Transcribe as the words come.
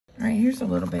here's a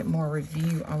little bit more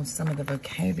review on some of the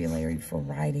vocabulary for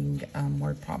writing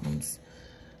word problems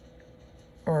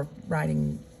or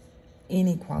writing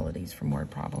inequalities from word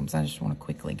problems. I just want to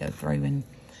quickly go through and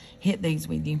hit these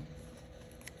with you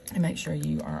and make sure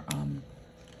you are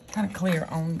kind of clear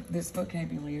on this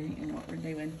vocabulary and what we're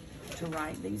doing to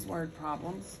write these word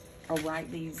problems or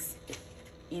write these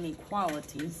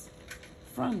inequalities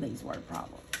from these word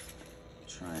problems.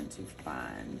 Trying to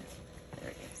find,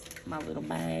 there it is, my little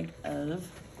bag of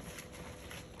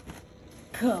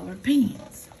colored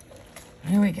pens.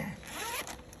 Here we go.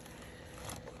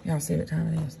 Y'all see what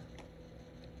time it is?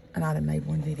 And I done made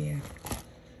one video.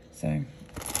 So,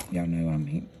 y'all know I'm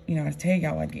here. You know, I tell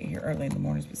y'all I get here early in the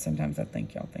mornings, but sometimes I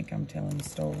think y'all think I'm telling the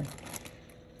story.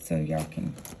 So y'all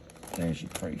can, there's your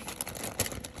proof.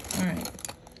 All right.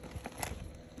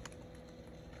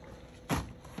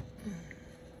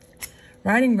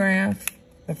 Writing graph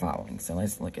the following. So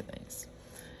let's look at these.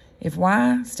 If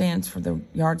Y stands for the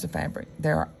yards of fabric,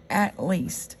 there are at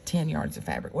least 10 yards of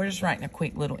fabric. We're just writing a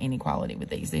quick little inequality with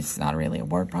these. This is not really a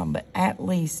word problem, but at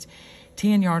least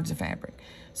 10 yards of fabric.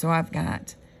 So I've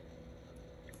got,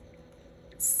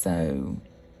 so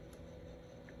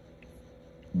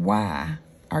Y,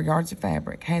 our yards of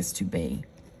fabric, has to be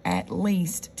at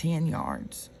least 10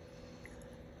 yards.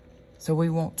 So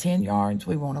we want 10 yards,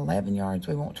 we want 11 yards,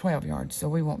 we want 12 yards. So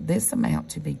we want this amount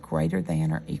to be greater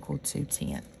than or equal to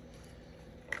 10.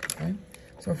 Okay,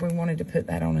 so if we wanted to put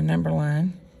that on a number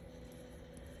line,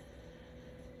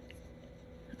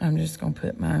 I'm just going to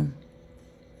put my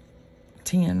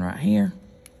 10 right here.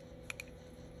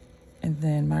 And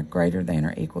then my greater than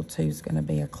or equal to is going to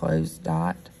be a closed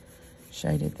dot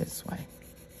shaded this way.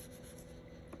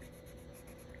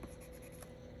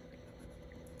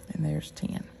 And there's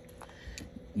 10.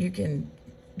 You can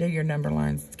do your number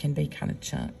lines, can be kind of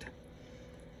chunked.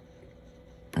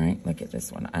 All right, look at this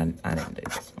one. I didn't do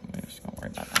this one. We're just going to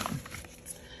worry about that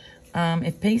one.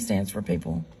 If P stands for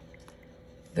people,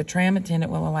 the tram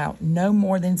attendant will allow no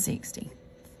more than 60.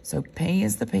 So P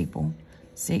is the people,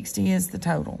 60 is the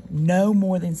total. No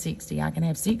more than 60. I can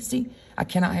have 60. I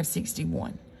cannot have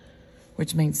 61,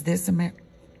 which means this amount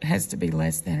has to be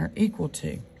less than or equal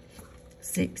to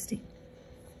 60.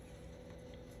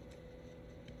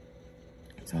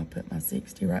 So I'll put my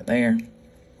 60 right there.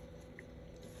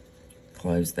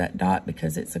 Close that dot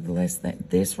because it's a less than.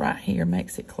 This right here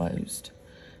makes it closed.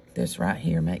 This right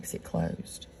here makes it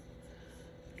closed.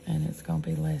 And it's going to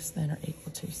be less than or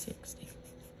equal to 60.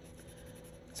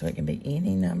 So it can be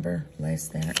any number less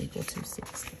than or equal to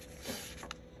 60.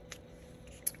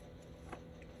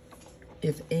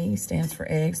 If E stands for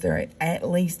eggs, there are at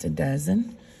least a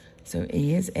dozen. So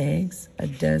E is eggs. A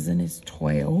dozen is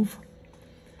 12.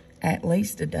 At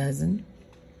least a dozen.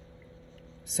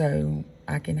 So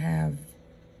I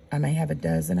may have a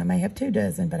dozen, I may have 2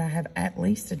 dozen, but I have at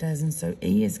least a dozen. So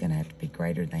E is going to have to be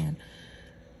greater than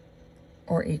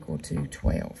or equal to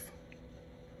 12.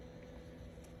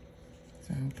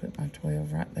 So I'll put my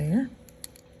 12 right there.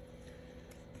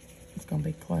 It's going to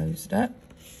be closed up.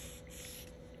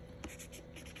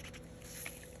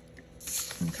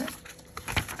 Okay.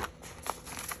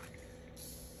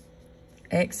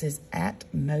 X is at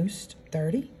most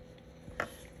 30.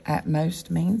 At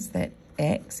most means that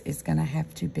X is going to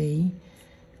have to be,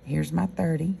 here's my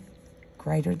 30,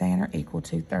 greater than or equal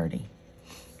to 30.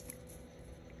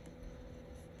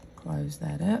 Close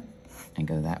that up and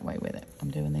go that way with it.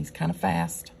 I'm doing these kind of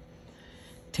fast.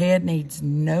 Ted needs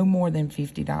no more than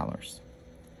 $50.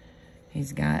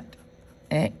 He's got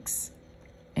X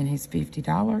and his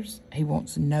 $50. He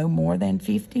wants no more than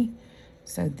 50.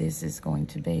 So this is going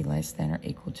to be less than or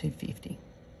equal to 50.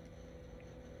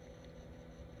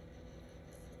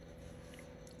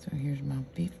 So here's my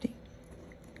 50.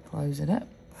 Close it up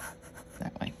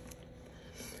that way.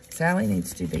 Sally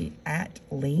needs to be at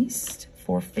least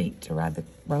 4 feet to ride the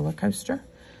roller coaster.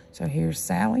 So here's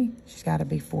Sally. She's got to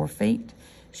be 4 feet.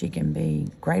 She can be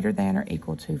greater than or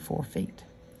equal to 4 feet.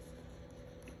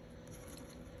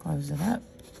 Close it up.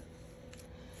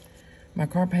 My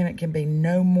car payment can be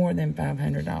no more than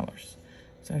 $500.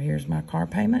 So here's my car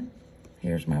payment.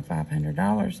 Here's my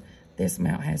 $500. This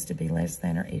amount has to be less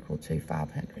than or equal to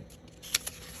 $500.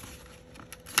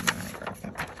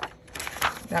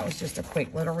 That was just a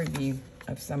quick little review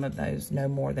of some of those, no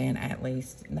more than, at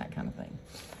least, and that kind of thing.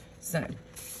 So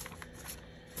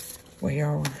we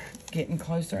are getting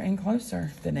closer and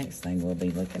closer. The next thing we'll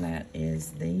be looking at is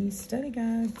the study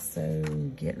guide. So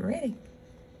get ready.